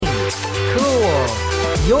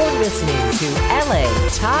listening to LA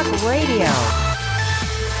Talk Radio.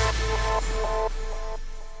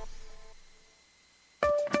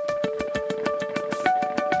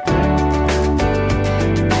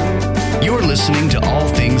 You're listening to All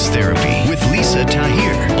Things Therapy with Lisa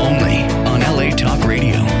Tahir, only on LA Talk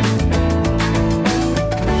Radio.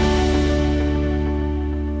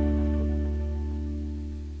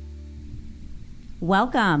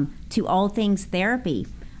 Welcome to All Things Therapy.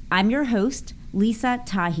 I'm your host, Lisa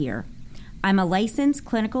Tahir. I'm a licensed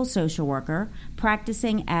clinical social worker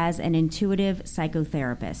practicing as an intuitive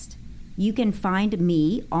psychotherapist. You can find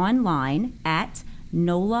me online at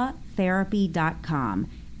nolatherapy.com.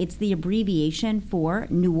 It's the abbreviation for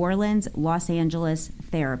New Orleans, Los Angeles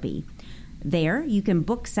Therapy. There, you can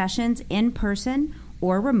book sessions in person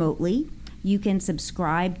or remotely. You can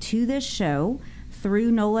subscribe to this show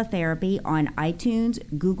through NOLA Therapy on iTunes,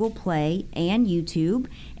 Google Play, and YouTube.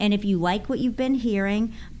 And if you like what you've been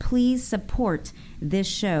hearing, please support this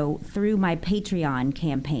show through my Patreon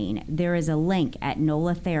campaign. There is a link at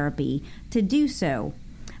NOLA Therapy to do so.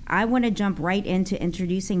 I want to jump right into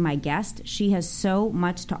introducing my guest. She has so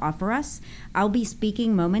much to offer us. I'll be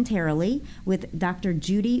speaking momentarily with Dr.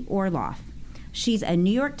 Judy Orloff. She's a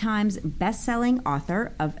New York Times best-selling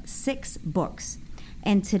author of 6 books.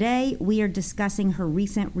 And today we are discussing her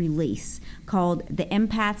recent release called The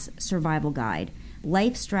Empath's Survival Guide,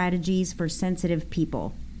 Life Strategies for Sensitive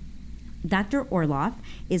People. Dr. Orloff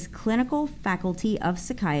is clinical faculty of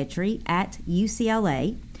psychiatry at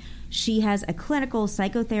UCLA. She has a clinical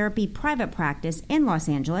psychotherapy private practice in Los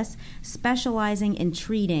Angeles, specializing in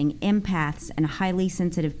treating empaths and highly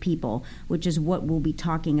sensitive people, which is what we'll be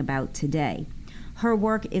talking about today. Her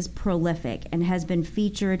work is prolific and has been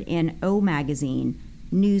featured in O Magazine,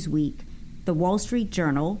 Newsweek, The Wall Street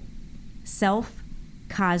Journal, Self,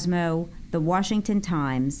 Cosmo, The Washington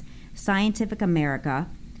Times, Scientific America,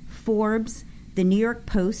 Forbes, The New York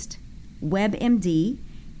Post, WebMD,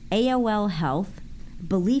 AOL Health,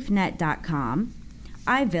 BeliefNet.com,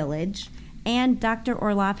 iVillage, and Dr.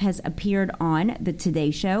 Orloff has appeared on The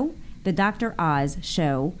Today Show, The Dr. Oz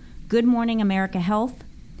Show, Good Morning America Health,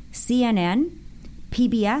 CNN,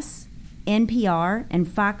 PBS, NPR,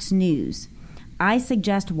 and Fox News. I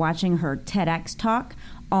suggest watching her TEDx talk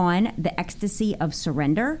on the ecstasy of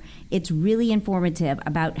surrender. It's really informative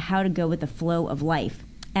about how to go with the flow of life.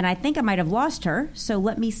 And I think I might have lost her, so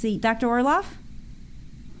let me see. Dr. Orloff?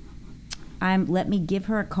 Let me give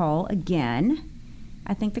her a call again.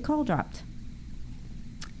 I think the call dropped.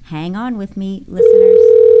 Hang on with me, listeners.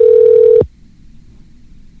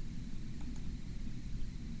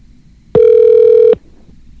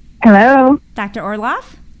 Hello? Dr.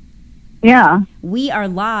 Orloff? Yeah. We are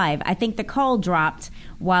live. I think the call dropped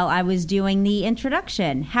while I was doing the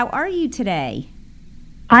introduction. How are you today?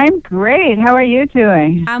 I'm great. How are you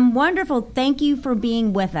doing? I'm wonderful. Thank you for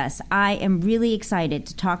being with us. I am really excited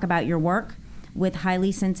to talk about your work with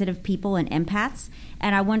highly sensitive people and empaths,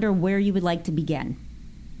 and I wonder where you would like to begin.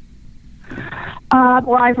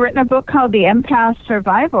 Well, I've written a book called The Empath's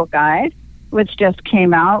Survival Guide, which just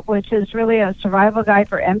came out, which is really a survival guide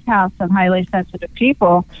for empaths and highly sensitive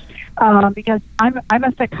people. Because I'm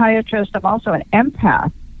a psychiatrist, I'm also an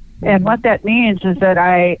empath. And what that means is that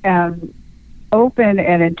I am open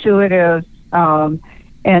and intuitive and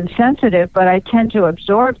sensitive, but I tend to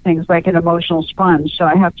absorb things like an emotional sponge. So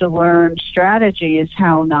I have to learn strategies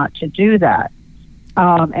how not to do that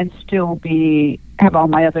and still have all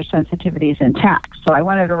my other sensitivities intact. So I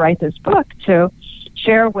wanted to write this book to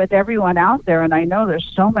share with everyone out there, and I know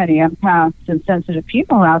there's so many empaths and sensitive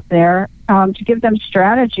people out there, to give them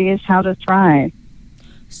strategies how to thrive.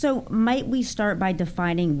 So might we start by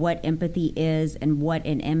defining what empathy is and what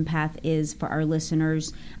an empath is for our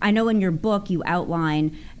listeners? I know in your book you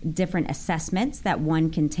outline different assessments that one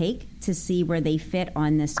can take to see where they fit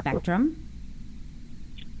on this spectrum.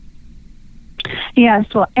 Yes,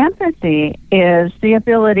 well, empathy is the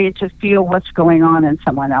ability to feel what's going on in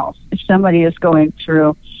someone else. If somebody is going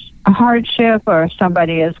through a hardship or if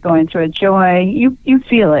somebody is going through a joy, you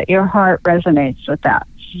feel it. Your heart resonates with that.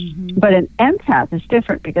 Mm-hmm. But an empath is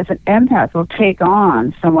different because an empath will take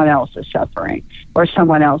on someone else's suffering or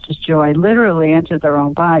someone else's joy literally into their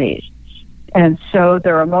own bodies. And so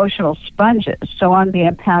they're emotional sponges. So on the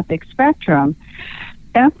empathic spectrum,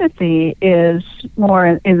 empathy is more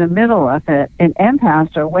in the middle of it, and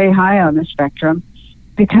empaths are way high on the spectrum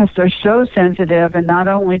because they're so sensitive, and not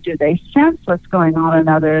only do they sense what's going on in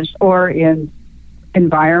others or in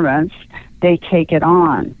environments, they take it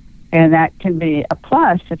on. And that can be a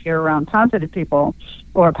plus if you're around positive people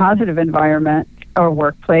or a positive environment or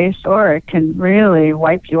workplace, or it can really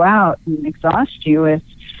wipe you out and exhaust you if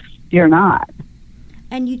you're not.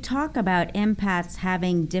 And you talk about empaths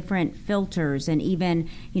having different filters and even,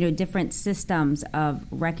 different systems of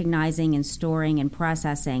recognizing and storing and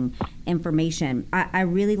processing information. I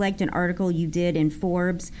really liked an article you did in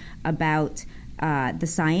Forbes about the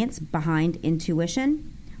science behind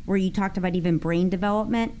intuition, where you talked about even brain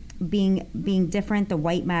development being different, the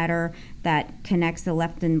white matter that connects the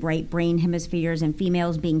left and right brain hemispheres, and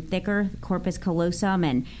females being thicker, corpus callosum,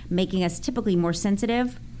 and making us typically more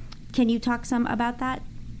sensitive. Can you talk some about that?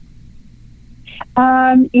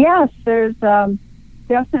 Yes, there's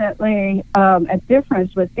definitely a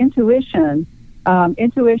difference with intuition.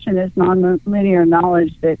 Intuition is nonlinear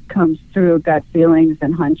knowledge that comes through gut feelings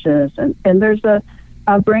and hunches, and there's a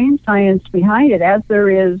brain science behind it, as there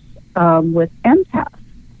is with empaths.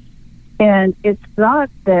 And it's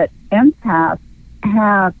thought that empaths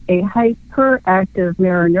have a hyperactive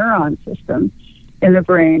mirror neuron system in the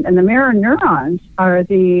brain, and the mirror neurons are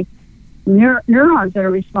the neurons that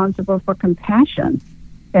are responsible for compassion.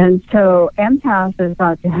 And so empaths is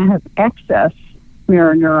thought to have excess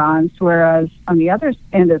mirror neurons, whereas on the other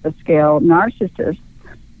end of the scale, narcissists,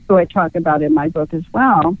 who I talk about in my book as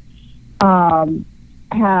well,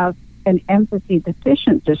 have an empathy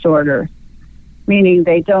deficient disorder, meaning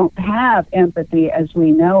they don't have empathy as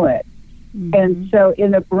we know it. Mm-hmm. And so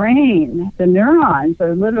in the brain, the neurons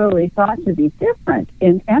are literally thought to be different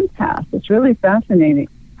in empaths. It's really fascinating.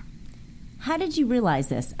 How did you realize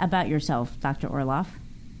this about yourself, Dr. Orloff?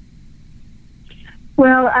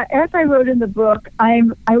 Well, as I wrote in the book, I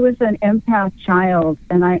was an empath child,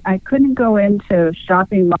 and I couldn't go into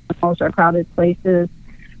shopping malls or crowded places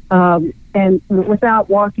and without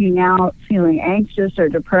walking out feeling anxious or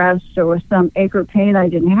depressed or with some ache or pain I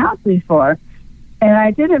didn't have before. And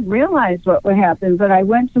I didn't realize what would happen, but I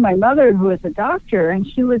went to my mother, who was a doctor, and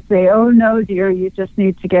she would say, "Oh, no, dear, you just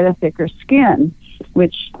need to get a thicker skin,"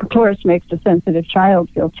 which, of course, makes a sensitive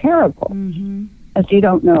child feel terrible, as you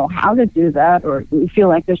don't know how to do that, or you feel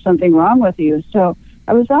like there's something wrong with you. So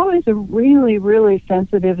I was always a really, really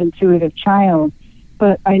sensitive, intuitive child,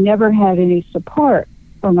 but I never had any support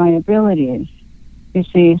for my abilities, you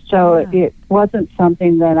see. So it wasn't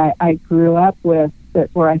something that I grew up with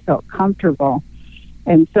where I felt comfortable.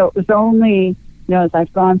 And so it was only, as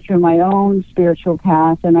I've gone through my own spiritual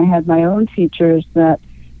path and I had my own teachers that,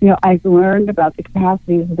 I've learned about the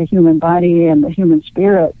capacities of the human body and the human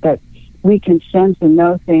spirit, that we can sense and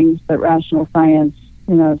know things that rational science,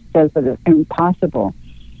 says that it's impossible.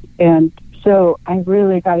 And so I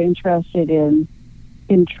really got interested in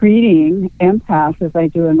treating empaths, as I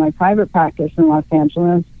do in my private practice in Los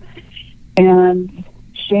Angeles, and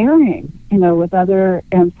sharing, with other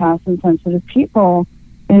empaths and sensitive people,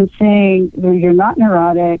 and saying, you're not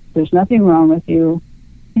neurotic, there's nothing wrong with you.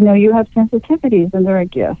 You have sensitivities and they're a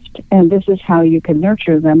gift, and this is how you can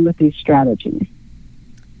nurture them with these strategies.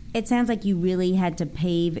 It sounds like you really had to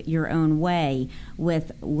pave your own way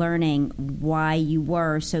with learning why you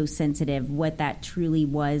were so sensitive, what that truly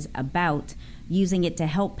was about, using it to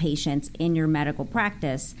help patients in your medical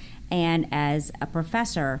practice and as a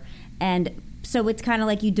professor. And so it's kind of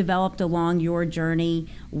like you developed along your journey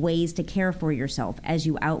ways to care for yourself, as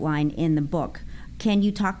you outline in the book. Can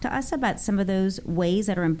you talk to us about some of those ways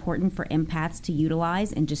that are important for empaths to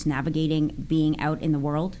utilize in just navigating being out in the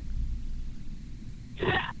world?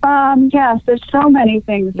 Yes, there's so many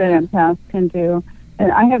things that empaths can do.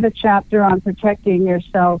 And I have a chapter on protecting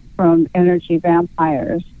yourself from energy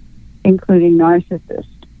vampires, including narcissists,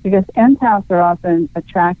 because empaths are often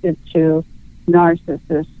attracted to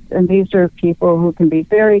narcissists. And these are people who can be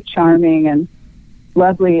very charming and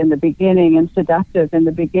lovely in the beginning and seductive in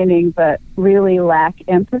the beginning, but really lack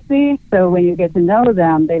empathy. So when you get to know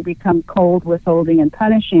them, they become cold, withholding, and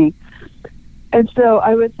punishing. And so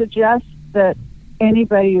I would suggest that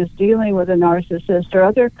anybody who's dealing with a narcissist or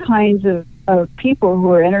other kinds of people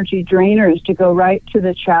who are energy drainers to go right to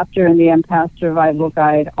the chapter in the Empath Survival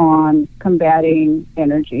Guide on combating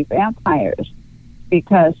energy vampires,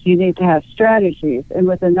 because you need to have strategies. And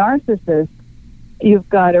with a narcissist, you've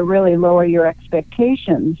got to really lower your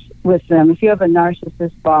expectations with them. If you have a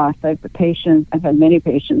narcissist boss, I've had many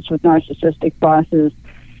patients with narcissistic bosses,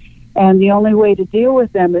 and the only way to deal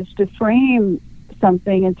with them is to frame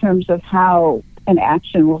something in terms of how an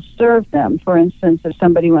action will serve them. For instance, if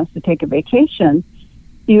somebody wants to take a vacation,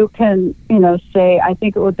 you can, say, I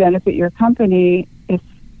think it would benefit your company if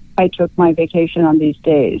I took my vacation on these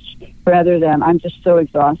days, rather than I'm just so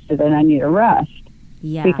exhausted and I need a rest.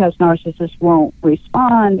 Yeah. Because narcissists won't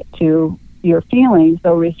respond to your feelings,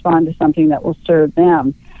 they'll respond to something that will serve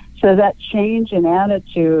them. So that change in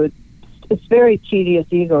attitude, it's very tedious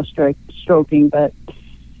ego stroking, but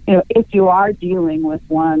if you are dealing with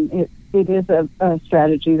one, it is a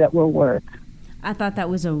strategy that will work. I thought that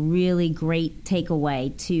was a really great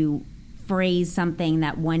takeaway, to phrase something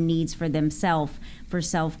that one needs for themselves for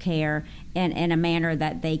self-care in a manner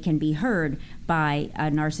that they can be heard by a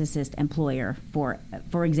narcissist employer,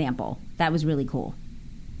 for example. That was really cool.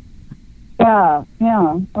 Yeah.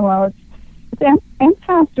 Well,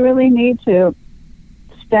 empaths really need to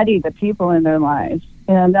study the people in their lives.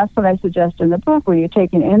 And that's what I suggest in the book, where you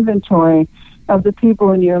take an inventory of the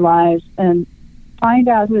people in your lives and find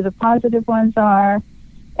out who the positive ones are,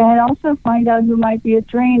 and also find out who might be a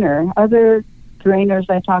drainer. Other drainers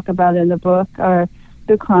I talk about in the book are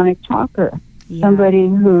the chronic talker, somebody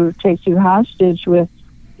who takes you hostage with,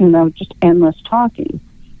 just endless talking.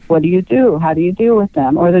 What do you do? How do you deal with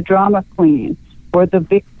them? Or the drama queen, or the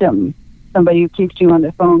victim, somebody who keeps you on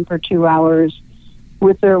the phone for 2 hours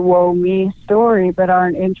with their woe me story, but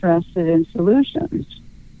aren't interested in solutions.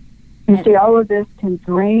 You see, all of this can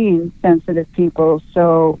drain sensitive people,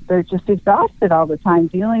 so they're just exhausted all the time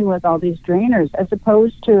dealing with all these drainers, as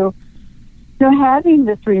opposed to having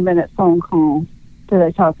the 3-minute phone call that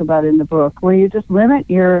I talk about in the book, where you just limit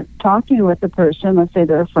your talking with the person. Let's say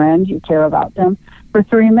they're a friend, you care about them, for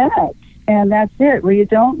 3 minutes, and that's it, where you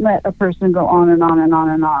don't let a person go on and on and on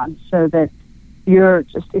and on, so that you're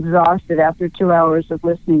just exhausted after 2 hours of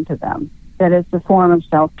listening to them. That is the form of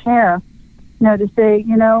self-care. To say,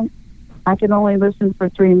 I can only listen for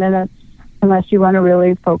 3 minutes unless you want to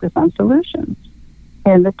really focus on solutions.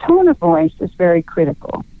 And the tone of voice is very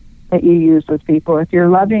critical that you use with people. If you're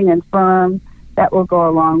loving and firm, that will go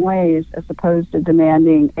a long ways, as opposed to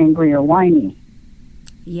demanding, angry, or whiny.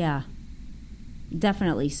 Yeah,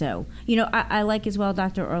 definitely so. I like as well,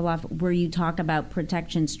 Dr. Orloff, where you talk about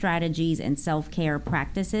protection strategies and self-care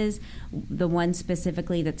practices. The one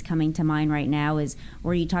specifically that's coming to mind right now is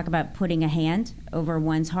where you talk about putting a hand over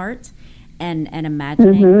one's heart and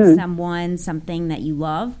imagining something that you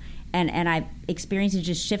love. And I've experienced it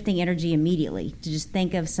just shifting energy immediately, to just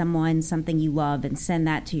think of something you love, and send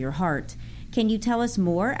that to your heart. Can you tell us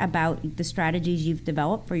more about the strategies you've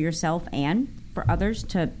developed for yourself and for others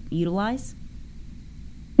to utilize?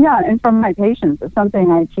 Yeah, and from my patients, it's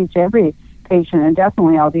something I teach every patient, and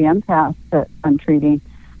definitely all the empaths that I'm treating,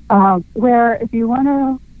 where if you want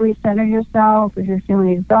to recenter yourself, if you're feeling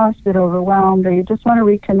exhausted, overwhelmed, or you just want to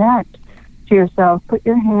reconnect to yourself, put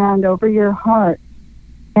your hand over your heart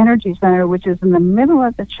energy center, which is in the middle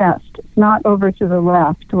of the chest. It's not over to the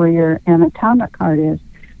left where your anatomic heart is.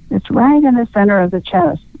 It's right in the center of the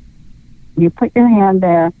chest. You put your hand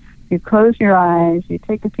there, you close your eyes, you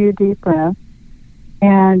take a few deep breaths,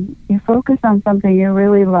 and you focus on something you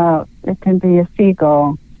really love. It can be a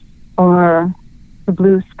seagull, or the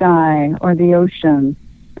blue sky, or the ocean,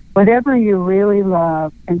 whatever you really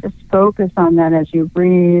love, and just focus on that as you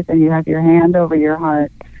breathe and you have your hand over your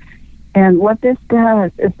heart. And what this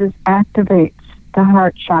does is this activates the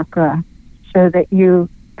heart chakra, so that you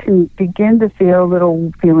can begin to feel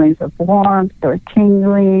little feelings of warmth or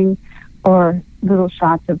tingling, or little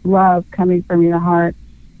shots of love coming from your heart.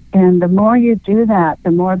 And the more you do that,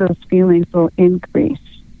 the more those feelings will increase.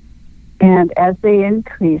 And as they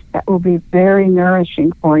increase, that will be very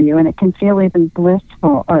nourishing for you, and it can feel even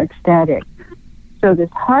blissful or ecstatic. So this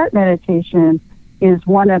heart meditation is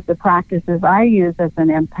one of the practices I use as an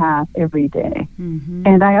empath every day. Mm-hmm.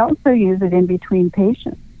 And I also use it in between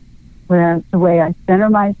patients, where it's the way I center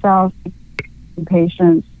myself in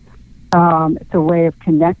patients. It's a way of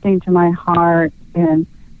connecting to my heart and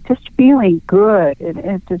just feeling good.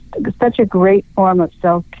 It's just such a great form of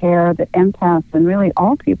self-care that empaths and really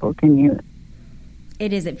all people can use.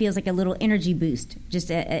 It is. It feels like a little energy boost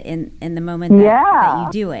just in the moment that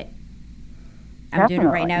you do it. I'm doing it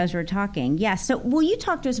right now as we're talking. Yeah. So will you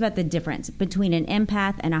talk to us about the difference between an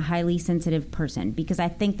empath and a highly sensitive person? Because I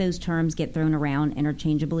think those terms get thrown around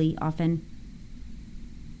interchangeably often.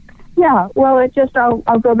 Yeah. Well,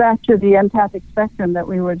 I'll go back to the empathic spectrum that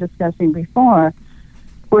we were discussing before,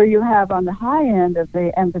 where you have on the high end of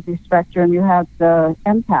the empathy spectrum, you have the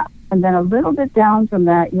empath. And then a little bit down from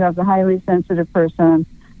that, you have the highly sensitive person.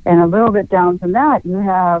 And a little bit down from that, you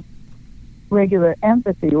have regular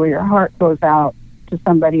empathy, where your heart goes out to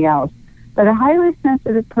somebody else. But a highly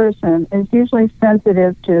sensitive person is usually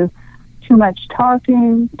sensitive to too much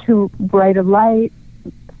talking, too bright a light,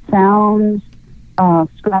 sounds,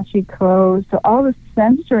 scratchy clothes. So all the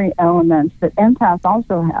sensory elements that empaths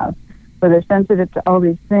also have, where they're sensitive to all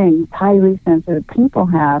these things, highly sensitive people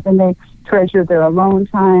have, and they treasure their alone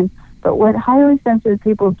time. But what highly sensitive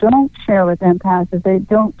people don't share with empaths is they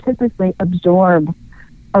don't typically absorb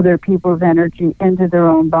other people's energy into their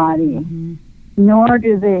own body, nor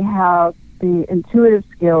do they have the intuitive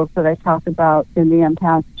skills that I talk about in the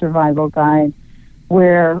Empath Survival Guide,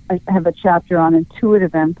 where I have a chapter on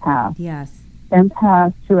intuitive empaths. Yes.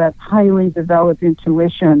 Empaths who have highly developed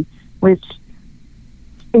intuition, which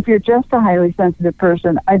if you're just a highly sensitive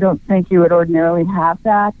person, I don't think you would ordinarily have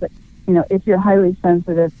that. But, if you're highly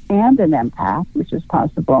sensitive and an empath, which is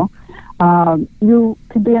possible, you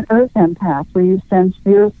could be an earth empath where you sense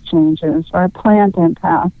the earth changes, or a plant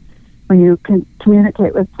empath where you can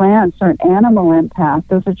communicate with plants, or an animal empath.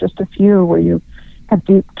 Those are just a few where you have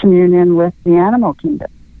deep communion with the animal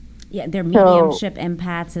kingdom. Yeah, they're mediumship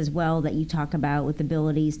empaths as well that you talk about, with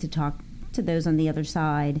abilities to talk to those on the other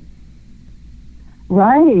side.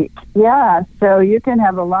 Right, yeah. So you can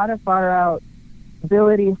have a lot of far-out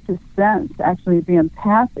abilities to sense, actually be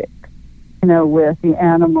empathic, with the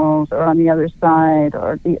animals or on the other side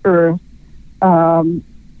or the earth, and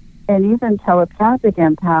even telepathic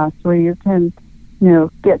empaths where you can,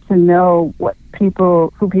 get to know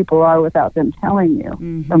who people are without them telling you,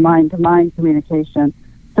 mm-hmm. or mind-to-mind communication.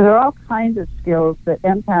 So there are all kinds of skills that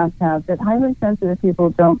empaths have that highly sensitive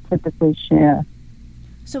people don't typically share.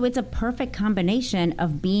 So it's a perfect combination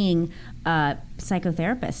of being a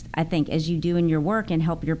psychotherapist, I think, as you do in your work and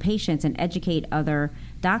help your patients and educate other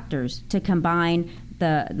doctors, to combine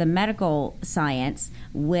the medical science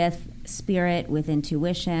with spirit, with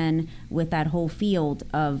intuition, with that whole field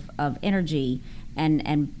of energy,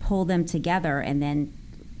 and pull them together and then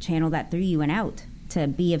channel that through you and out to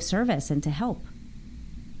be of service and to help.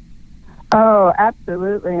 Oh,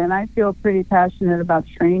 absolutely. And I feel pretty passionate about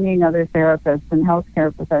training other therapists and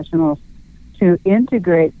healthcare professionals to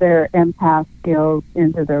integrate their empath skills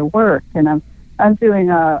into their work. And I'm doing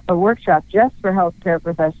a workshop just for healthcare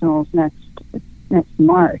professionals next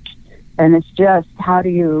March. And it's just, how do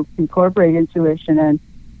you incorporate intuition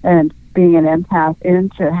and being an empath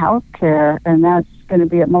into healthcare? And that's going to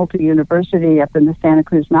be at Multi University up in the Santa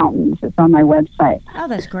Cruz Mountains. It's on my website. Oh,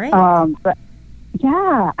 that's great. But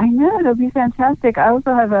yeah, I know. It'll be fantastic. I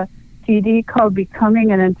also have a CD called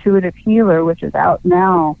Becoming an Intuitive Healer, which is out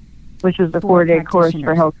now, which is a 4-day course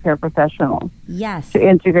for healthcare professionals. Yes. To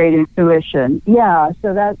integrate intuition. Yeah,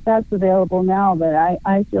 so that's available now. But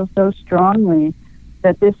I feel so strongly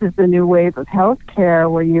that this is the new wave of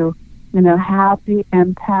healthcare where you happy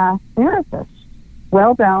empath therapists,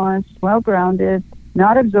 well-balanced, well-grounded,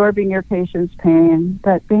 not absorbing your patient's pain,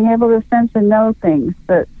 but being able to sense and know things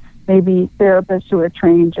that maybe therapists who are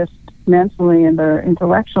trained just mentally in their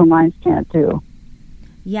intellectual minds can't do.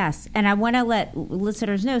 Yes, and I want to let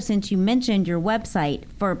listeners know, since you mentioned your website,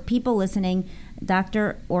 for people listening,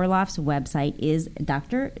 Dr. Orloff's website is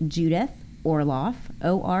Dr. Judith Orloff,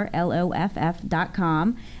 ORLOFF.com,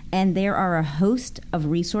 and there are a host of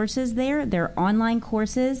resources there. There are online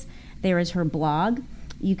courses. There is her blog.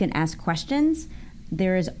 You can ask questions.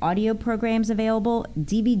 There is audio programs available,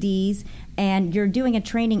 DVDs, and you're doing a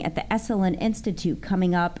training at the Esalen Institute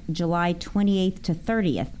coming up July 28th to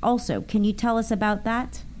 30th. Also, can you tell us about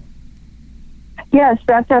that? Yes,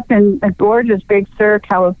 that's up in gorgeous Big Sur,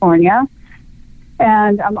 California.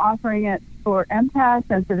 And I'm offering it for empath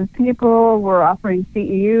sensitive people. We're offering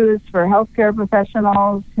CEUs for healthcare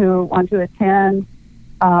professionals who want to attend.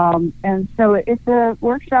 And so it's a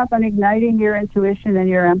workshop on igniting your intuition and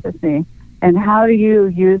your empathy. And how do you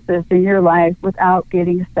use this in your life without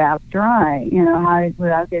getting sapped dry?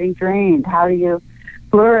 Without getting drained? How do you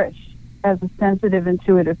flourish as a sensitive,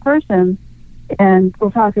 intuitive person? And we'll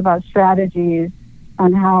talk about strategies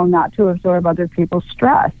on how not to absorb other people's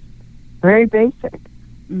stress. Very basic.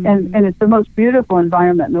 Mm-hmm. And it's the most beautiful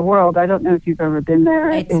environment in the world. I don't know if you've ever been there.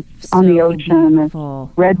 It's on the ocean. Beautiful.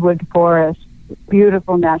 It's redwood forest,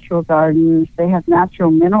 beautiful natural gardens. They have natural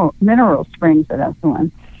mineral springs at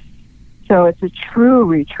Esalen. So it's a true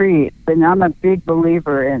retreat, and I'm a big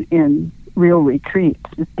believer in real retreats,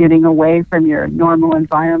 just getting away from your normal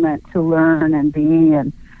environment to learn and be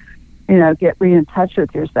and, get in touch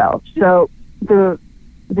with yourself. So the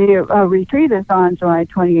retreat is on July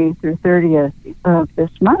 28th through 30th of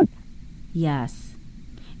this month. Yes.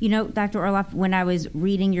 Dr. Orloff, when I was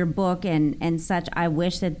reading your book and such, I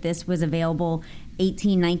wish that this was available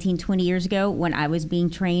 18, 19, 20 years ago when I was being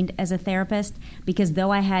trained as a therapist, because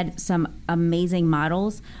though I had some amazing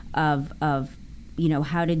models of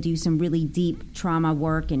how to do some really deep trauma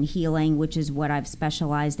work and healing, which is what I've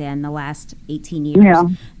specialized in the last 18 years,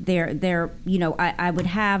 I would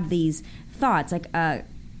have these thoughts, like a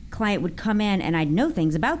client would come in and I'd know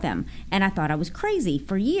things about them, and I thought I was crazy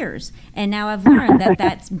for years. And now I've learned that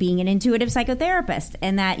that's being an intuitive psychotherapist,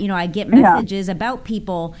 and that I get messages about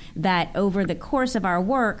people that over the course of our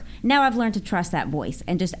work, now I've learned to trust that voice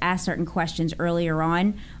and just ask certain questions earlier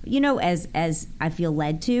on, as I feel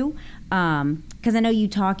led to. because I know you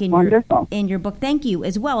talk in your book, thank you,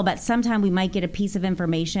 as well, about sometime we might get a piece of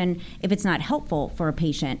information, if it's not helpful for a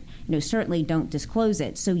patient, certainly don't disclose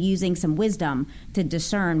it. So using some wisdom to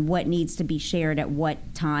discern what needs to be shared at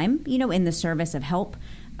what time, in the service of help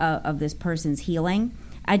of this person's healing.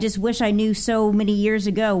 I just wish I knew so many years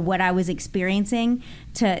ago what I was experiencing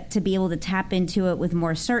to be able to tap into it with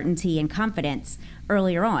more certainty and confidence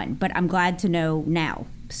earlier on. But I'm glad to know now.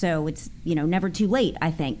 So it's, never too late,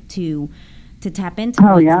 I think, to tap into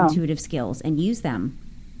one's intuitive skills and use them.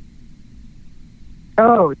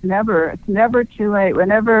 Oh, it's never too late.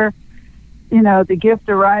 Whenever, the gift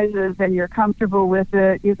arises and you're comfortable with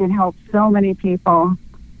it, you can help so many people.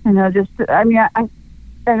 I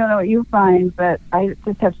don't know what you find, but I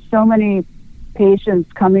just have so many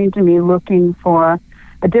patients coming to me looking for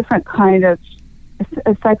a different kind of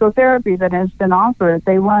psychotherapy that has been offered.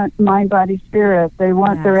 They want mind, body, spirit. They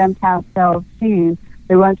want their empath selves seen.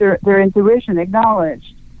 They want their intuition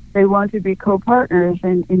acknowledged. They want to be co-partners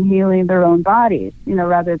in healing their own bodies,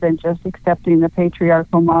 rather than just accepting the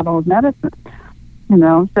patriarchal model of medicine.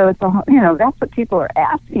 So it's that's what people are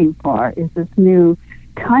asking for, is this new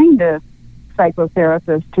kind of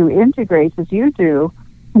psychotherapist to integrate, as you do,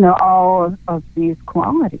 all of these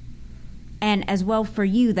qualities. And as well for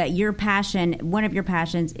you, that your passion, one of your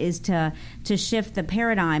passions, is to shift the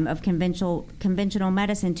paradigm of conventional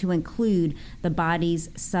medicine to include the body's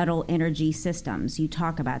subtle energy systems. You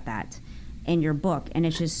talk about that in your book, and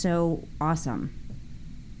it's just so awesome.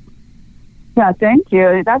 Yeah, thank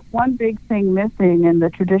you. That's one big thing missing in the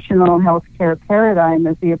traditional healthcare paradigm,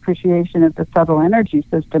 is the appreciation of the subtle energy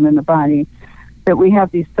system in the body, that we have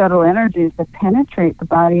these subtle energies that penetrate the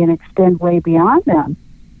body and extend way beyond them.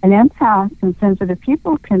 And empaths and sensitive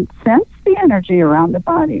people can sense the energy around the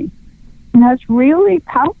body. And that's really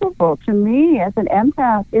palpable to me as an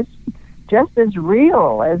empath. It's just as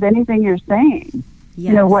real as anything you're saying.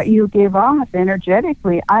 Yes. What you give off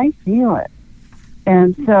energetically, I feel it.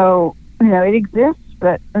 And so, it exists,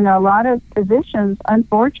 but a lot of physicians,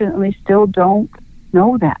 unfortunately, still don't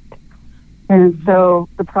know that. And so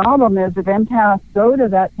the problem is, if empaths go to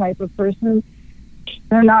that type of person,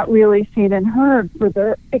 they're not really seen and heard for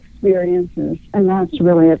their experiences, and that's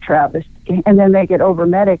really a travesty. And then they get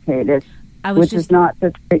over-medicated, which is not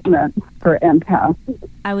the treatment for empaths.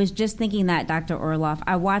 I was just thinking that, Dr. Orloff.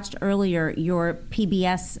 I watched earlier your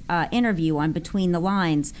PBS interview on Between the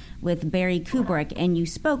Lines with Barry Kubrick, and you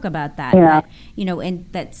spoke about that. Yeah. That,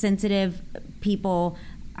 and that sensitive people,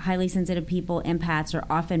 highly sensitive people, empaths, are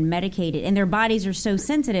often medicated, and their bodies are so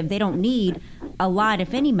sensitive they don't need a lot,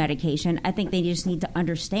 if any, medication. I think they just need to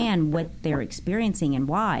understand what they're experiencing and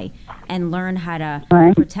why, and learn how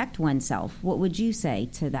to protect oneself. What would you say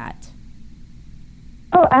to that?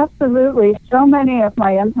 Oh, absolutely. So many of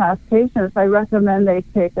my empath patients, I recommend they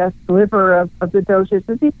take a sliver of the dosage.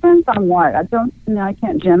 It depends on what. I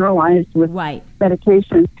can't generalize with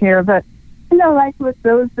medications here, but like with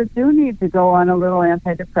those that do need to go on a little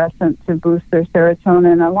antidepressant to boost their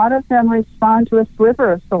serotonin, a lot of them respond to a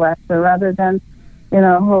sliver of Celexa rather than,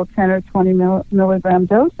 a whole 10 or 20 milligram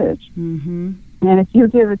dosage. Mm-hmm. And if you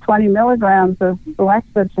give 20 milligrams of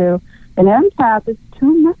Celexa to an empath, it's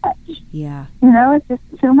too much. Yeah. It's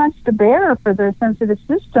just too much to bear for their sensitive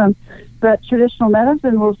system. But traditional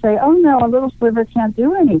medicine will say, oh, no, a little sliver can't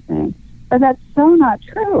do anything. But that's so not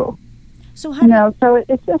true. So so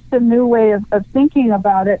it's just a new way of thinking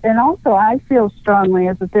about it. And also, I feel strongly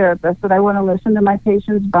as a therapist that I want to listen to my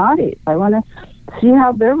patients' bodies. I want to see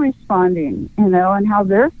how they're responding, and how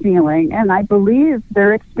they're feeling. And I believe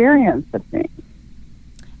their experience of things.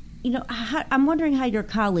 I'm wondering how your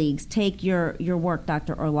colleagues take your work,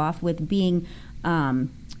 Dr. Orloff, with being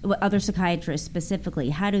other psychiatrists specifically.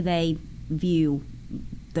 How do they view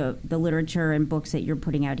the literature and books that you're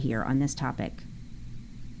putting out here on this topic?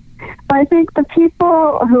 I think the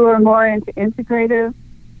people who are more into integrative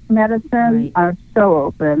medicine are so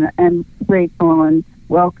open and grateful and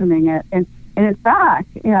welcoming it. And in fact,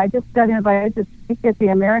 I just got invited to speak at the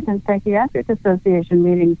American Psychiatric Association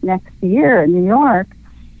meetings next year in New York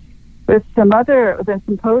with the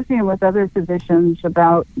symposium with other physicians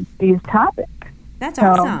about these topics. That's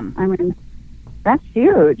awesome. That's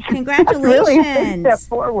huge. Congratulations. That's really a big step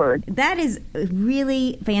forward. That is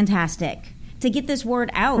really fantastic. To get this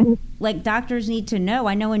word out, like doctors need to know.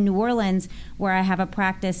 I know in New Orleans, where I have a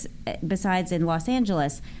practice, besides in Los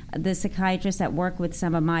Angeles, the psychiatrists that work with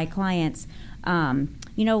some of my clients, I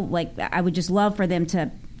would just love for them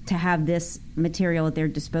to have this material at their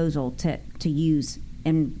disposal to use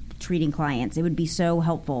in treating clients. It would be so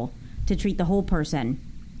helpful to treat the whole person.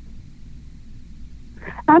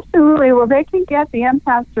 Absolutely. Well, they can get the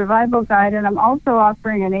Empath Survival Guide, and I'm also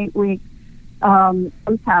offering an 8-week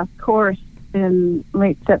Empath course in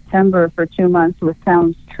late September for 2 months with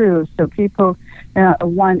Sounds True. So people,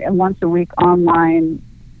 once a week online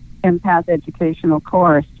empath educational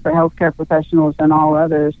course for healthcare professionals and all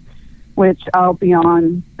others, which I'll be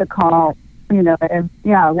on the call,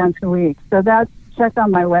 once a week. So check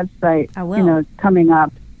on my website. I will. Coming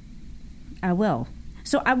up. I will.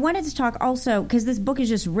 So I wanted to talk also, because this book is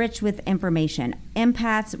just rich with information,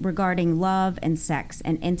 empaths regarding love and sex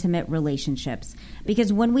and intimate relationships.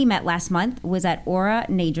 Because when we met last month was at Aura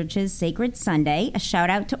Nadrich's Sacred Sunday. A shout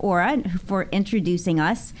out to Aura for introducing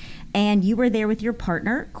us. And you were there with your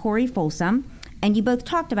partner, Corey Folsom, and you both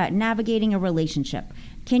talked about navigating a relationship.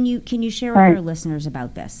 Can you share with our listeners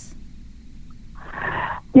about this?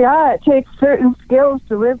 Yeah, it takes certain skills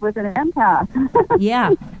to live with an empath.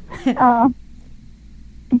 Yeah.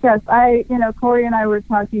 Because Corey and I were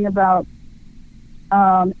talking about,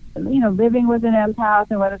 living with an empath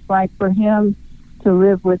and what it's like for him to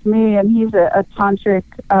live with me. And he's a tantric,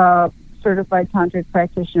 certified tantric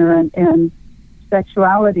practitioner and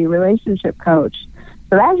sexuality relationship coach.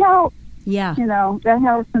 So that helps. Yeah. That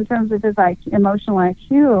helps in terms of his emotional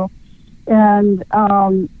IQ. And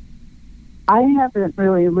I haven't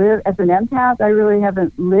really lived as an empath. I really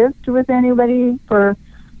haven't lived with anybody for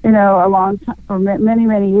a long time, for many,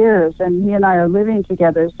 many years. And he and I are living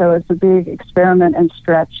together. So it's a big experiment and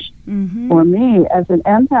stretch for me as an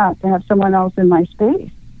empath to have someone else in my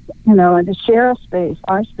space, and to share a space,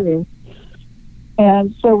 our space.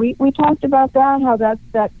 And so we talked about that, how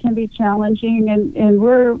that can be challenging. And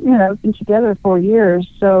we're, been together 4 years.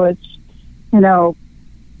 So it's,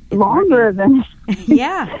 longer than,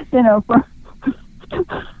 yeah,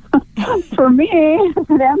 for me as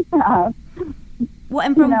an empath. Well,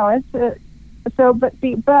 and from,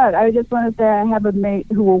 but I just want to say I have a mate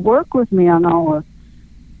who will work with me on all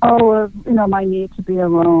of my need to be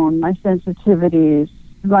alone, my sensitivities,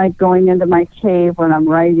 like going into my cave when I'm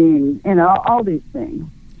writing, all these things.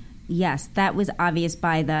 Yes, that was obvious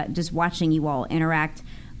by just watching you all interact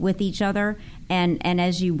with each other, and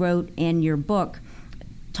as you wrote in your book,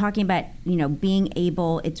 talking about, being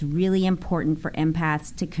able, it's really important for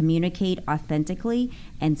empaths to communicate authentically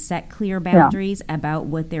and set clear boundaries about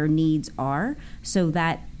what their needs are so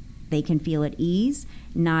that they can feel at ease,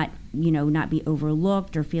 not be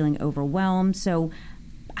overlooked or feeling overwhelmed. So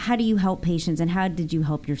how do you help patients, and how did you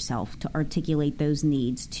help yourself to articulate those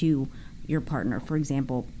needs to your partner, for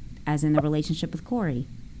example, as in the relationship with Corey?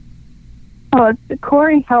 Oh,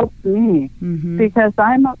 Corey helps me because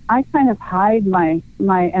I kind of hide my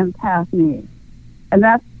empath needs, and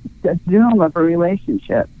that's the doom of a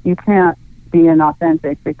relationship. You can't be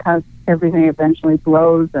inauthentic because everything eventually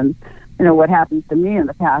blows. And what happens to me in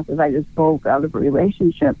the past is I just bolt out of a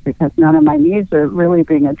relationship because none of my needs are really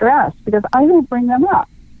being addressed because I don't bring them up.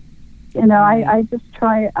 I just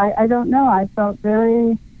try. I don't know. I felt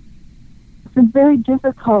it's been very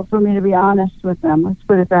difficult for me to be honest with them, let's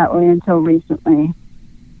put it that way, until recently.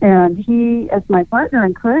 And he, as my partner,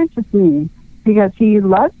 encourages me because he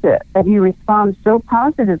loves it, and he responds so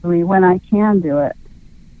positively when I can do it.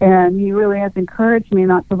 And he really has encouraged me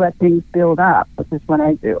not to let things build up, which is what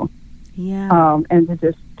I do. Yeah. And to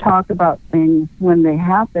just talk about things when they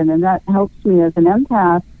happen. And that helps me as an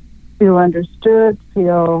empath feel understood,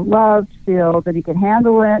 feel loved, feel that he can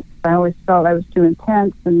handle it. I always felt I was too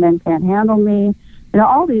intense and men can't handle me.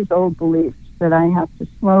 All these old beliefs that I have to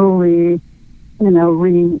slowly,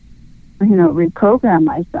 reprogram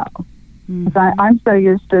myself. Because I'm so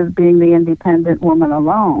used to being the independent woman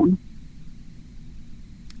alone.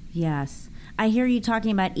 Yes. I hear you talking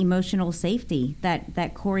about emotional safety,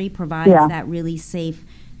 that Corey provides that really safe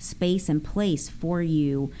space and place for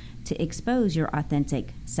you to expose your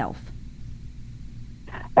authentic self.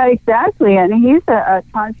 Exactly, and he's a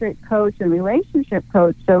tantric coach and relationship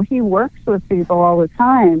coach, so he works with people all the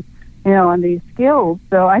time, on these skills.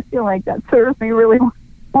 So I feel like that serves me really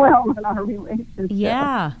well in our relationship.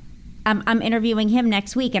 Yeah. I'm interviewing him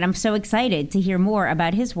next week, and I'm so excited to hear more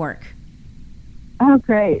about his work. Oh,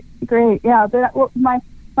 great. Yeah,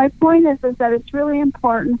 my point is that it's really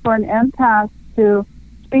important for an empath to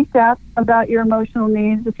speak up about your emotional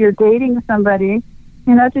needs. If you're dating somebody,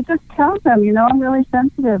 to just tell them, I'm really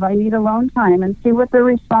sensitive, I need alone time, and see what their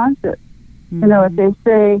response is. If they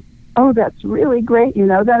say, oh, that's really great, you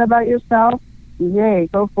know that about yourself, yay,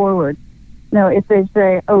 go forward. If they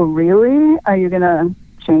say, oh, really? Are you going to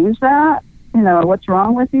change that? What's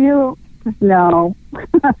wrong with you? Just no,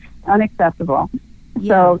 unacceptable.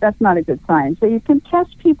 Yeah. So that's not a good sign. So you can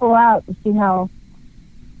test people out to see how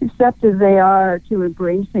receptive they are to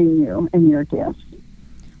embracing you and your gifts.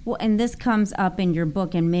 Well, and this comes up in your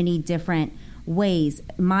book in many different ways.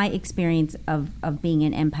 My experience of being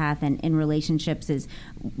an empath and in relationships is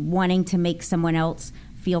wanting to make someone else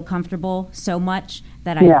feel comfortable so much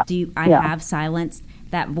that I have silenced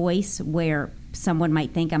that voice where someone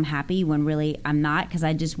might think I'm happy when really I'm not, because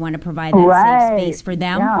I just want to provide that safe space for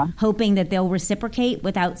them, hoping that they'll reciprocate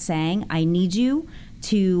without saying, I need you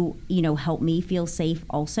to, help me feel safe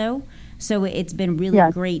also. So it's been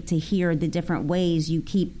really great to hear the different ways you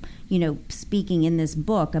keep, speaking in this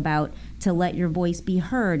book about to let your voice be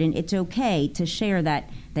heard, and it's okay to share that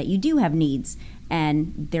you do have needs.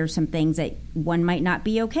 And there's some things that one might not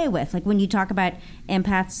be okay with. Like when you talk about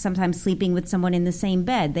empaths sometimes sleeping with someone in the same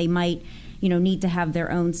bed, they might, need to have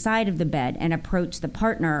their own side of the bed and approach the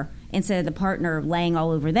partner instead of the partner laying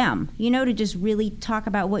all over them, to just really talk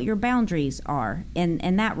about what your boundaries are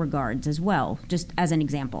in that regards as well, just as an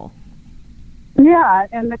example. Yeah,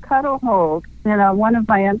 and the cuddle hold. One of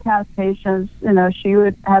my empath patients, she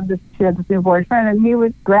had this new boyfriend, and he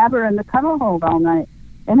would grab her in the cuddle hold all night.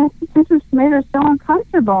 And this just made her so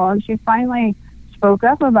uncomfortable, and she finally spoke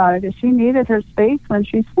up about it, because she needed her space when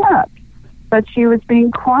she slept. But she was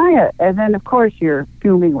being quiet, and then, of course, you're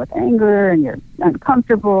fuming with anger, and you're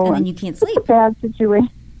uncomfortable. And then you can't sleep. It's a bad situation.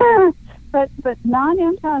 but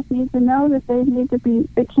non-empaths need to know that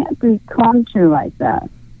they can't be clung to like that.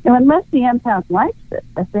 Unless the empath likes it.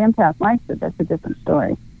 If the empath likes it, that's a different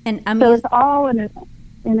story. And so it's all in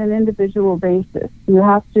an individual basis. You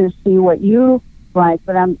have to see what you like,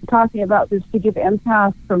 but I'm talking about this to give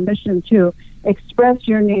empaths permission to express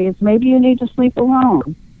your needs. Maybe you need to sleep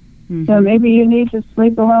alone. Mm-hmm. So maybe you need to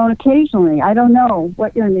sleep alone occasionally. I don't know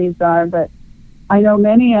what your needs are, but I know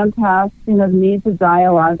many empaths, need to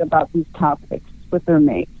dialogue about these topics with their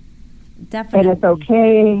mate. Definitely. And it's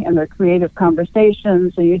okay, and they're creative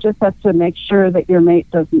conversations, so you just have to make sure that your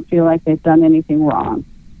mate doesn't feel like they've done anything wrong.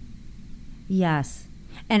 Yes.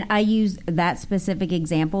 And I use that specific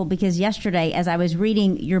example because yesterday, as I was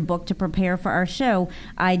reading your book to prepare for our show,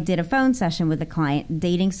 I did a phone session with a client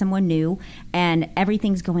dating someone new, and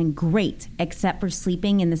everything's going great except for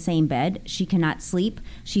sleeping in the same bed. She cannot sleep.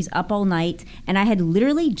 She's up all night. And I had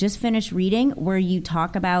literally just finished reading where you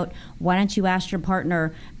talk about, why don't you ask your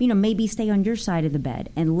partner, maybe stay on your side of the bed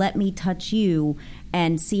and let me touch you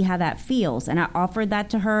and see how that feels. And I offered that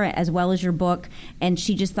to her as well as your book, and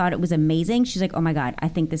she just thought it was amazing. She's like, oh my God, I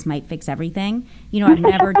think this might fix everything. I've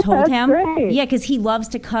never told him. Great. Yeah, because he loves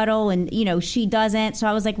to cuddle and, she doesn't. So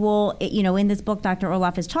I was like, well, in this book, Dr.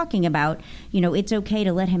 Olaf is talking about, it's okay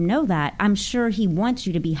to let him know that. I'm sure he wants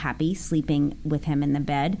you to be happy sleeping with him in the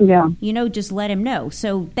bed. Yeah. Just let him know.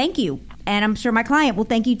 So thank you. And I'm sure my client will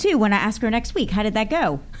thank you too when I ask her next week. How did that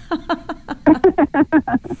go?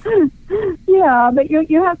 Yeah, but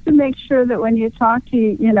you have to make sure that when you talk to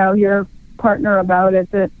your partner about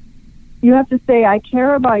it, that you have to say, I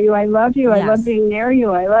care about you, I love you, yes. I love being near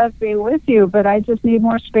you, I love being with you, but I just need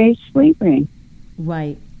more space sleeping.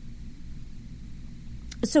 Right.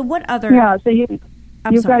 So what other... Yeah, so you've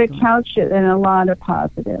got to couch it in a lot of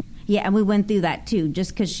positive. Yeah, and we went through that too,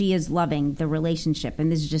 just because she is loving the relationship,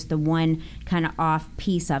 and this is just the one kind of off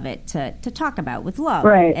piece of it to talk about with love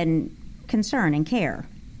and concern and care.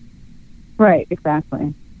 Right,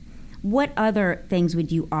 exactly. What other things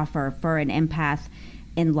would you offer for an empath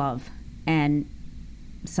in love and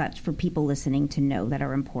such for people listening to know that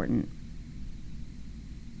are important?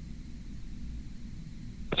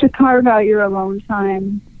 To carve out your alone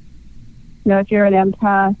time. If you're an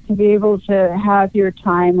empath, to be able to have your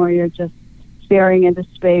time where you're just staring into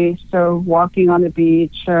space or walking on the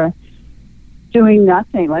beach or doing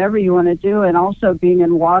nothing, whatever you want to do, and also being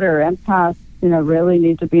in water. Empaths, really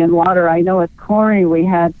need to be in water. I know with Corey, we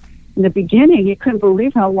had, in the beginning, you couldn't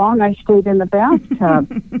believe how long I stayed in the bathtub.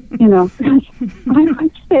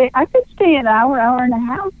 I could stay an hour and a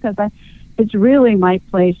half because it's really my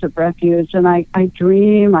place of refuge. And I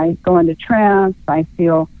dream, I go into trance, I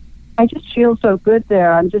just feel so good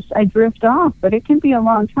there. I drift off, but it can be a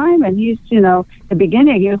long time. And he's, the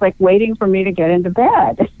beginning, he was like waiting for me to get into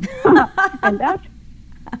bed. And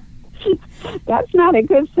that's not a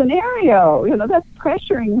good scenario. That's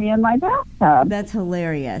pressuring me in my bathtub. That's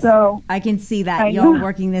hilarious. So I can see that y'all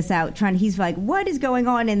working this out. He's like, what is going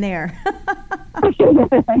on in there?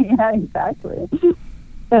 Yeah, exactly.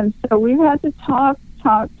 And so we've had to talk,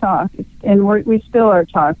 and we still are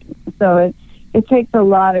talking. So it takes a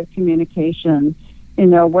lot of communication.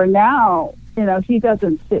 Where now, he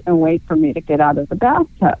doesn't sit and wait for me to get out of the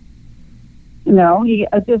bathtub. He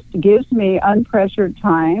just gives me unpressured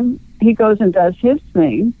time. He goes and does his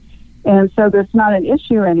thing, and so there's not an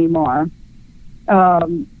issue anymore.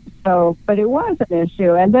 So, but it was an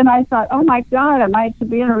issue. And then I thought, oh my God, am I to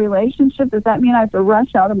be in a relationship? Does that mean I have to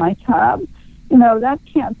rush out of my tub? That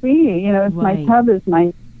can't be. If my tub is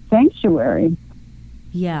my sanctuary.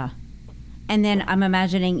 Yeah. And then I'm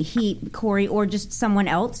imagining Corey, or just someone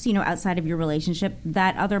else, outside of your relationship,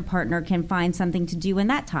 that other partner can find something to do in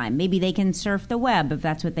that time. Maybe they can surf the web if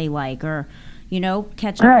that's what they like, or,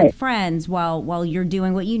 catch up with friends while you're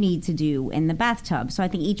doing what you need to do in the bathtub. So I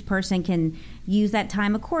think each person can use that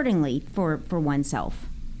time accordingly for oneself.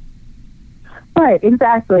 Right,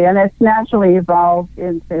 exactly. And it's naturally evolved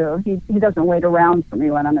into, he doesn't wait around for me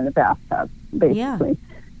when I'm in the bathtub, basically. Yeah.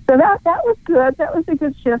 So that was good. That was a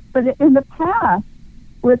good shift. But in the past,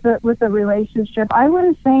 with the relationship, I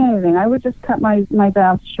wouldn't say anything. I would just cut my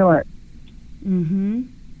bath short. Mm-hmm.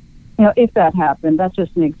 If that happened. That's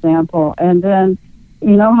just an example. And then,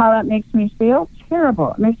 how that makes me feel?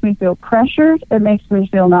 Terrible. It makes me feel pressured. It makes me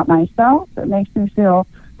feel not myself. It makes me feel,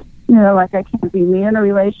 like I can't be me in a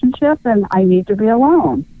relationship and I need to be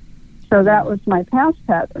alone. So that was my past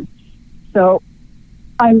pattern. So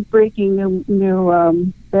I'm breaking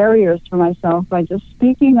new barriers for myself by just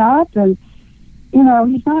speaking up, and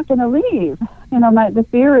he's not going to leave. The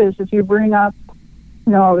fear is if you bring up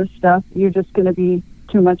all this stuff, you're just going to be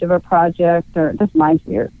too much of a project, or that's my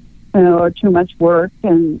fear, or too much work.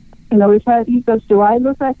 And he goes, do I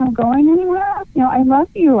look like I'm going anywhere? I love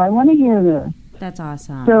you. I want to hear this. That's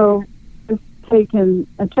awesome. So it's taken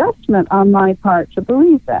adjustment on my part to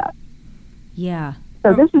believe that. Yeah.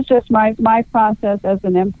 So this is just my process as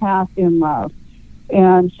an empath in love.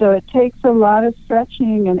 And so it takes a lot of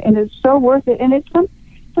stretching, and it's so worth it. And it's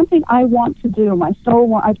something I want to do. My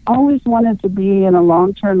soul, I've always wanted to be in a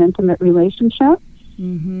long-term intimate relationship.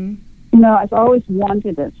 Mm-hmm. I've always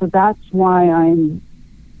wanted it. So that's why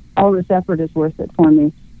all this effort is worth it for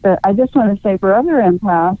me. But I just want to say for other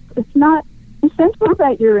empaths, it's not essential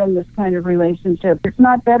that you're in this kind of relationship. It's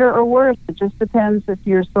not better or worse. It just depends if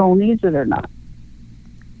your soul needs it or not.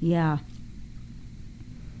 Yeah.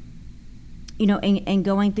 And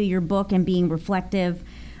going through your book and being reflective,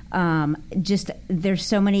 there's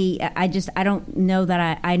so many, I don't know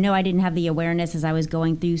that I know I didn't have the awareness as I was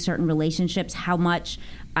going through certain relationships, how much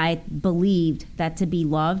I believed that to be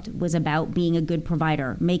loved was about being a good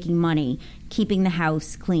provider, making money, keeping the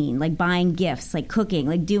house clean, like buying gifts, like cooking,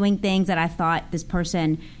 like doing things that I thought this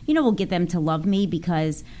person, will get them to love me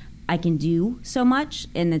because I can do so much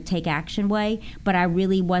in the take action way, but I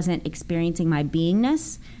really wasn't experiencing my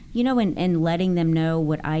beingness, and letting them know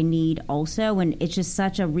what I need also. And it's just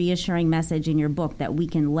such a reassuring message in your book that we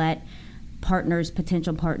can let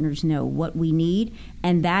potential partners know what we need.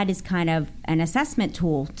 And that is kind of an assessment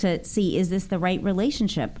tool to see, is this the right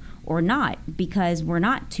relationship or not? Because we're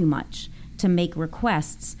not too much to make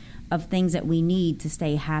requests of things that we need to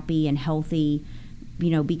stay happy and healthy,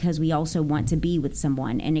 because we also want to be with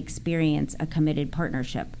someone and experience a committed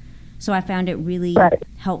partnership. So I found it really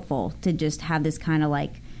helpful to just have this kind of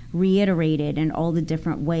like reiterated in all the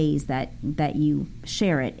different ways that you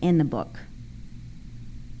share it in the book.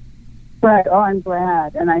 Right. Oh, I'm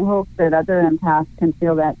glad. And I hope that other empaths can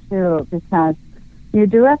feel that too, because you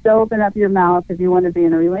do have to open up your mouth if you want to be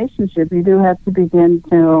in a relationship. You do have to begin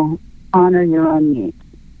to honor your own needs.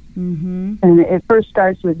 Mm-hmm. And it first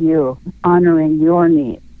starts with you, honoring your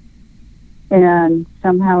needs, and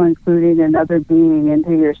somehow including another being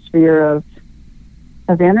into your sphere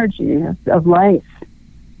of energy, of life.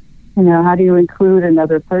 How do you include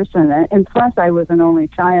another person? And plus, I was an only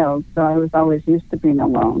child, so I was always used to being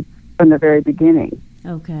alone from the very beginning.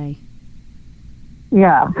 Okay.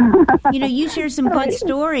 Yeah. You shared some good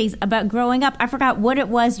stories about growing up. I forgot what it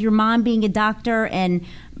was, your mom being a doctor and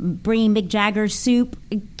bringing Mick Jagger's soup.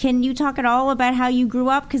 Can you talk at all about how you grew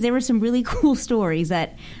up? Because there were some really cool stories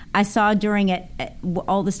that I saw during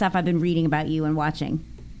all the stuff I've been reading about you and watching.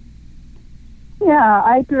 Yeah,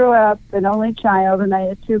 I grew up an only child, and I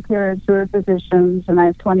had two parents who were physicians, and I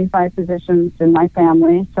have 25 physicians in my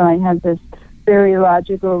family. So I had this very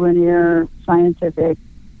logical, linear, scientific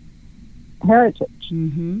heritage.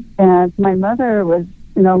 Mm-hmm. And my mother was,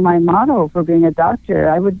 my model for being a doctor.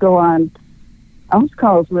 I would go on house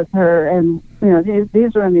calls with her, and,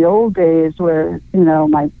 these were in the old days where,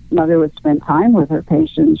 my mother would spend time with her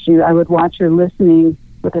patients. I would watch her listening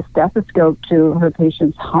with a stethoscope to her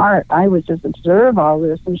patient's heart. I would just observe all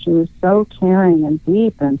this, and she was so caring and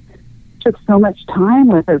deep and took so much time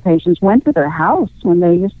with her patients, went to their house when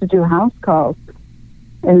they used to do house calls.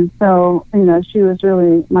 And so, she was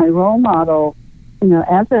really my role model,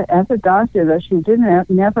 as a doctor, though she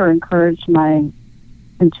never encouraged my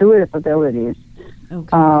intuitive abilities.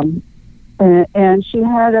 Okay. And she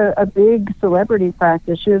had a big celebrity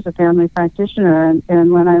practice. She was a family practitioner.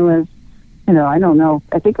 And when I was, I don't know,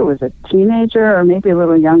 I think it was a teenager or maybe a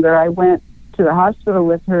little younger, I went to the hospital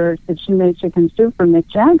with her and she made chicken soup for Mick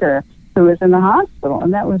Jagger, who was in the hospital.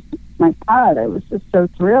 And that was, my God, I was just so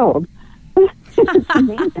thrilled.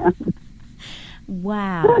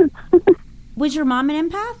 Wow. Was your mom an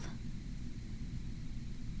empath?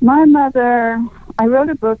 My mother, I wrote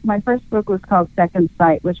a book. My first book was called Second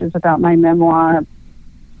Sight, which is about my memoir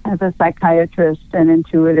as a psychiatrist and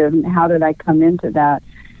intuitive, and how did I come into that.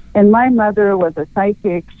 And my mother was a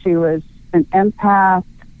psychic. She was an empath,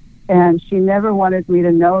 and she never wanted me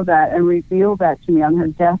to know that and reveal that to me on her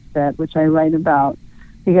deathbed, which I write about,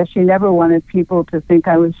 because she never wanted people to think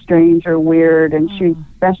I was strange or weird, and she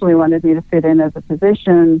especially wanted me to fit in as a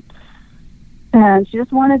physician. And she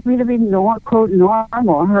just wanted me to be, quote,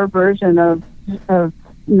 normal, her version of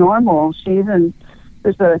normal.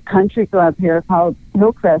 There's a country club here called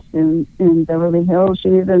Hillcrest in Beverly Hills. She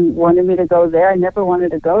even wanted me to go there. I never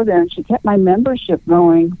wanted to go there. And she kept my membership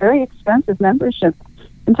going, very expensive membership,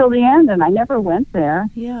 until the end. And I never went there.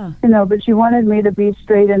 Yeah. But she wanted me to be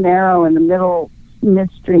straight and narrow in the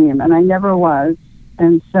midstream. And I never was.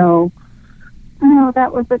 And so,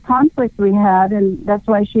 that was the conflict we had, and that's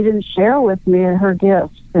why she didn't share with me her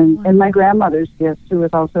gifts and my grandmother's gifts, who was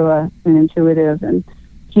also an intuitive and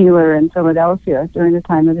healer in Philadelphia during the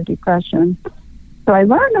time of the Depression. So I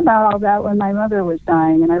learned about all that when my mother was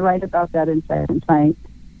dying, and I write about that in Second Sight.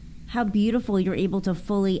 How beautiful you're able to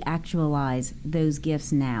fully actualize those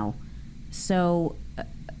gifts now, so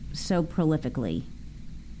prolifically.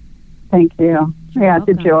 Thank you. You're yeah,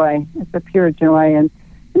 welcome. It's a joy. It's a pure joy, and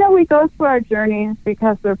we go through our journeys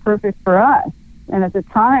because they're perfect for us. And at the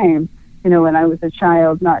time, when I was a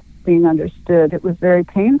child, not being understood, it was very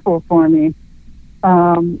painful for me.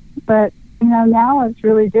 But, now it's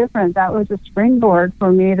really different. That was a springboard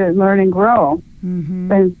for me to learn and grow.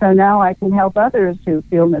 Mm-hmm. And so now I can help others who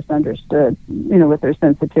feel misunderstood, with their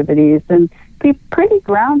sensitivities, and be pretty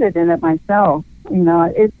grounded in it myself.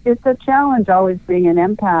 It's a challenge always being an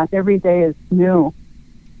empath. Every day is new.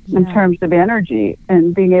 Yeah. In terms of energy,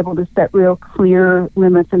 and being able to set real clear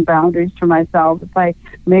limits and boundaries for myself. If I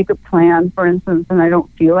make a plan, for instance, and I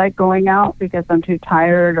don't feel like going out because I'm too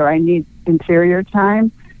tired or I need interior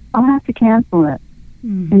time, I'll have to cancel it.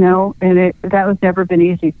 Mm-hmm. And that has never been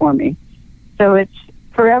easy for me. So it's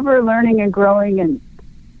forever learning and growing and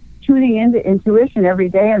tuning into intuition every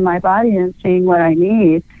day in my body and seeing what I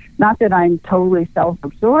need. Not that I'm totally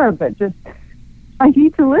self-absorbed, but just I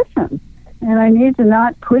need to listen. And I need to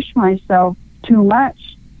not push myself too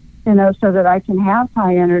much, so that I can have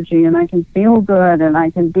high energy and I can feel good and I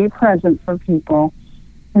can be present for people.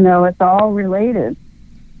 It's all related.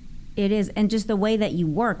 It is. And just the way that you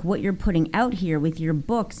work, what you're putting out here with your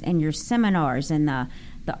books and your seminars and the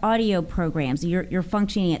audio programs, you're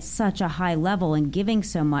functioning at such a high level and giving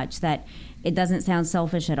so much that it doesn't sound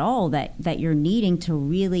selfish at all, that you're needing to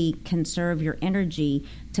really conserve your energy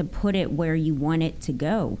to put it where you want it to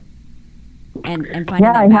go. And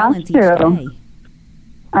finding that balance each day.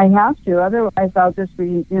 I have to. Otherwise, I'll just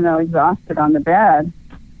be, exhausted on the bed.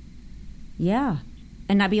 Yeah.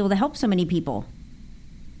 And not be able to help so many people.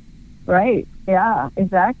 Right. Yeah,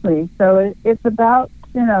 exactly. So it's about,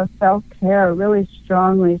 self-care, really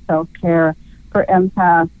strongly self-care for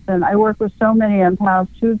empaths. And I work with so many empaths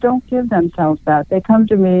who don't give themselves that. They come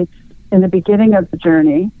to me in the beginning of the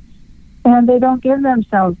journey, and they don't give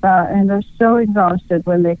themselves that, and they're so exhausted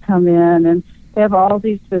when they come in, and they have all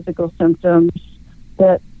these physical symptoms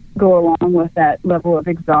that go along with that level of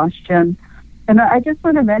exhaustion. And I just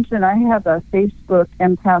want to mention, I have a Facebook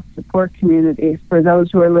empath support community for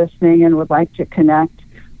those who are listening and would like to connect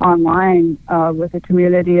online with a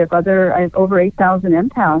community of I have over 8,000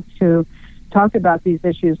 empaths who talk about these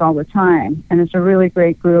issues all the time. And it's a really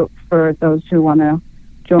great group for those who want to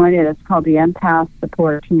join it. It's called the Empath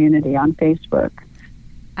Support Community on Facebook.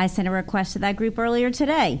 I sent a request to that group earlier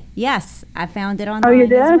today. Yes, I found it online. Oh, you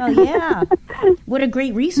did? As well. Yeah. What a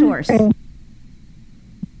great resource.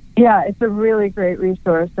 Yeah, it's a really great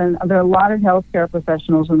resource. And there are a lot of healthcare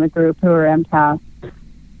professionals in the group who are empaths.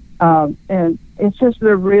 And it's just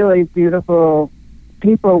the really beautiful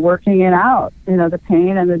people working it out, the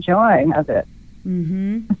pain and the joy of it.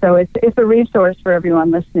 Mm-hmm. So it's a resource for everyone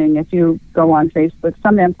listening if you go on Facebook.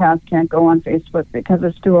 Some empaths can't go on Facebook because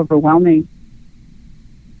it's too overwhelming.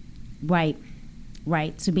 Right.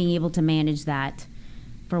 So being able to manage that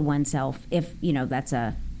for oneself, if, that's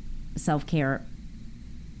a self-care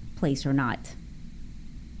place or not.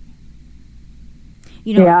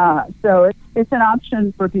 Yeah, so it's an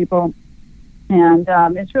option for people, And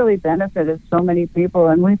it's really benefited so many people.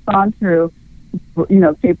 And we've gone through,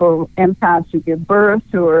 people, empaths who give birth,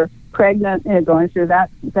 who are pregnant, and going through that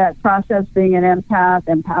process, being an empath,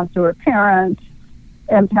 empaths who are parents,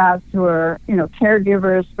 empaths who are,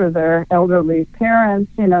 caregivers for their elderly parents,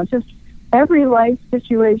 just every life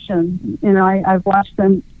situation. I've watched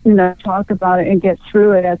them, talk about it and get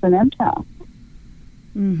through it as an empath.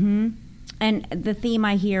 Mm-hmm. And the theme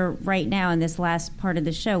I hear right now in this last part of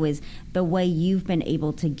the show is the way you've been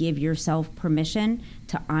able to give yourself permission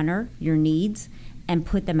to honor your needs and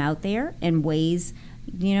put them out there in ways,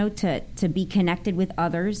 to be connected with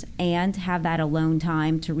others and have that alone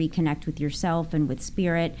time to reconnect with yourself and with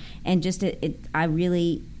spirit. And just I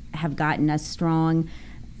really have gotten a strong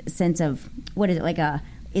sense of, what is it,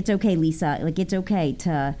 it's okay, Lisa, it's okay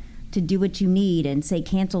to do what you need and say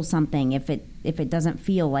cancel something if it doesn't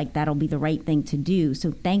feel like that'll be the right thing to do.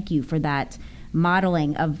 So thank you for that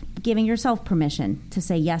modeling of giving yourself permission to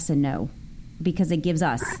say yes and no, because it gives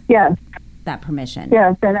us that permission.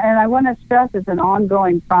 Yes, and I want to stress it's an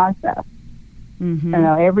ongoing process. Mm-hmm.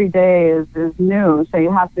 Every day is new, so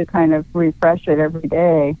you have to kind of refresh it every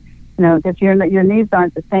day. Because your needs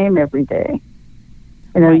aren't the same every day.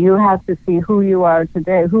 Right. You have to see who you are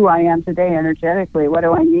today, who I am today energetically. What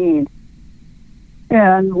do I need?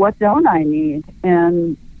 And what don't I need?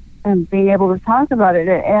 And being able to talk about it.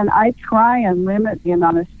 And I try and limit the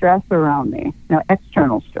amount of stress around me,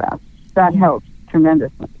 external stress. That helps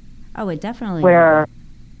tremendously. Oh, it definitely where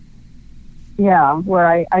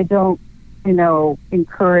I don't,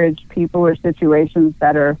 encourage people or situations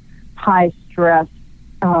that are high stress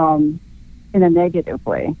in a negative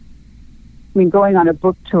way. I mean, going on a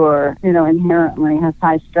book tour, inherently has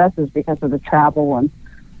high stresses because of the travel, and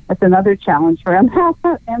that's another challenge for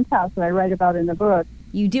empaths that I write about in the book.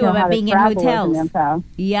 You do, about being in hotels.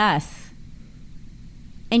 Yes.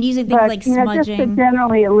 And using things like smudging. Just to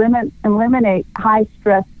generally eliminate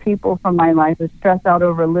high-stress people from my life who stress out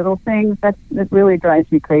over little things, that really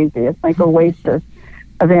drives me crazy. It's like a waste of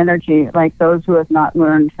energy, like those who have not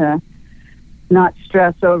learned to not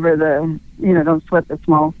stress over don't sweat the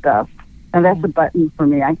small stuff. And that's a button for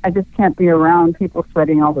me. I just can't be around people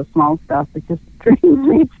sweating all the small stuff. It just drains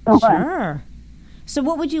me so much. Sure. So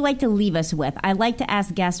what would you like to leave us with? I like to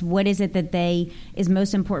ask guests, what is it that is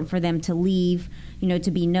most important for them to leave,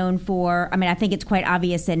 to be known for? I mean, I think it's quite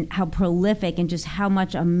obvious in how prolific and just how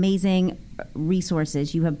much amazing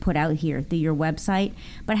resources you have put out here through your website.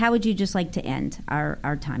 But how would you just like to end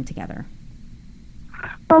our time together?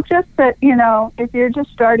 Well, just that, if you're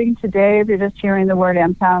just starting today, if you're just hearing the word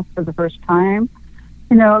empath for the first time,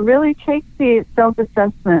 really take the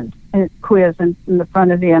self-assessment quiz in the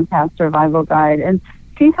front of the Empath Survival Guide and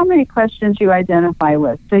see how many questions you identify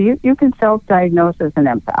with. So you can self-diagnose as an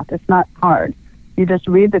empath. It's not hard. You just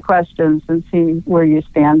read the questions and see where you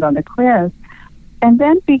stand on the quiz. And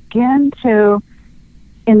then begin to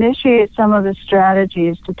initiate some of the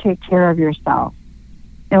strategies to take care of yourself.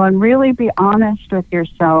 And really be honest with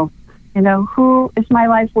yourself. Who is my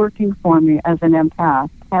life working for me as an empath?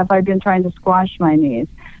 Have I been trying to squash my needs?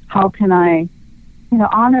 How can I,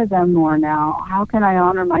 honor them more now? How can I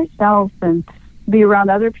honor myself and be around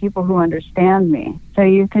other people who understand me? So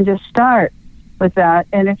you can just start with that.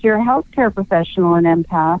 And if you're a healthcare professional and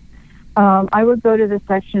empath, I would go to the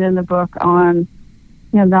section in the book on,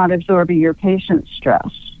 not absorbing your patient's stress.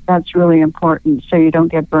 That's really important so you don't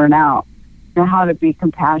get burnt out. How to be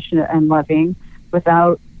compassionate and loving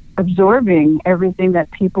without absorbing everything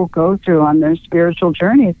that people go through on their spiritual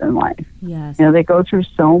journeys in life. Yes. They go through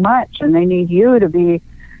so much, and they need you to be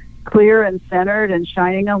clear and centered and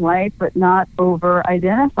shining a light, but not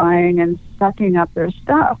over-identifying and sucking up their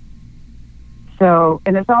stuff. So,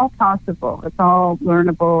 and it's all possible. It's all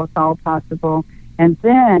learnable. It's all possible. And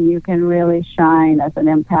then you can really shine as an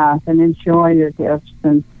empath and enjoy your gifts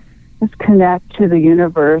and just connect to the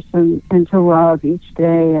universe and to love each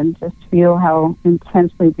day and just feel how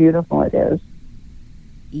intensely beautiful it is.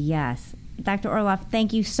 Yes. Dr. Orloff,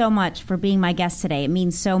 thank you so much for being my guest today. It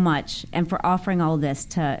means so much, and for offering all this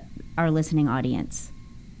to our listening audience.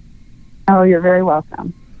 Oh, you're very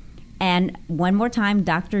welcome. And one more time,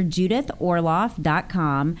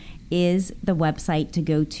 drjudithorloff.com is the website to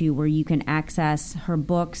go to where you can access her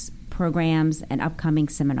books, programs, and upcoming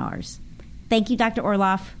seminars. Thank you, Dr.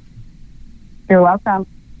 Orloff. You're welcome.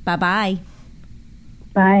 Bye-bye.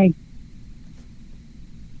 Bye.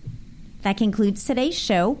 That concludes today's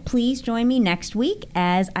show. Please join me next week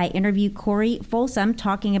as I interview Corey Folsom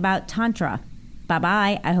talking about Tantra.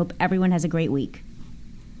 Bye-bye. I hope everyone has a great week.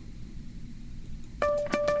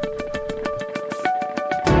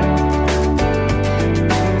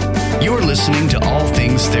 You're listening to All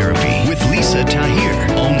Things Therapy with Lisa Tahir.